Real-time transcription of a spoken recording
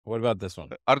What about this one?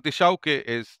 Artichoke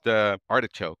is the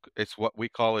artichoke. It's what we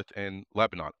call it in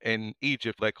Lebanon. In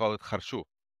Egypt, they call it kharshuf,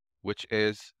 which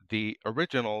is the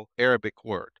original Arabic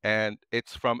word, and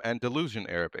it's from Andalusian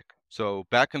Arabic. So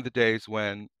back in the days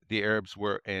when the Arabs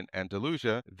were in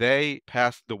Andalusia, they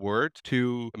passed the word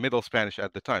to Middle Spanish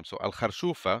at the time. So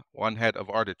al-kharshufa, one head of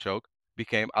artichoke,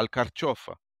 became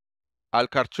al-carchofa.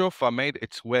 Al-carchofa made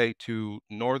its way to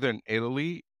northern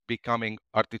Italy, becoming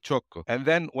artichoke. And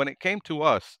then when it came to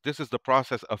us, this is the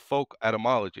process of folk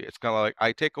etymology. It's kind of like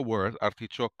I take a word,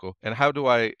 artichoke, and how do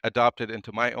I adopt it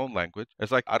into my own language?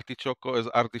 It's like artichoke is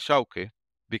artichauke,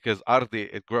 because ardi,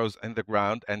 it grows in the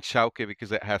ground, and shauke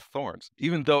because it has thorns,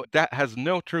 even though that has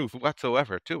no truth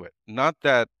whatsoever to it. Not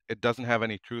that it doesn't have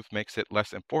any truth makes it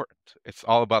less important. It's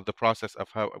all about the process of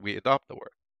how we adopt the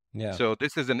word. Yeah. So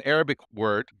this is an Arabic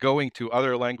word going to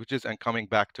other languages and coming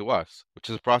back to us, which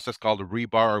is a process called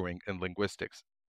reborrowing in linguistics.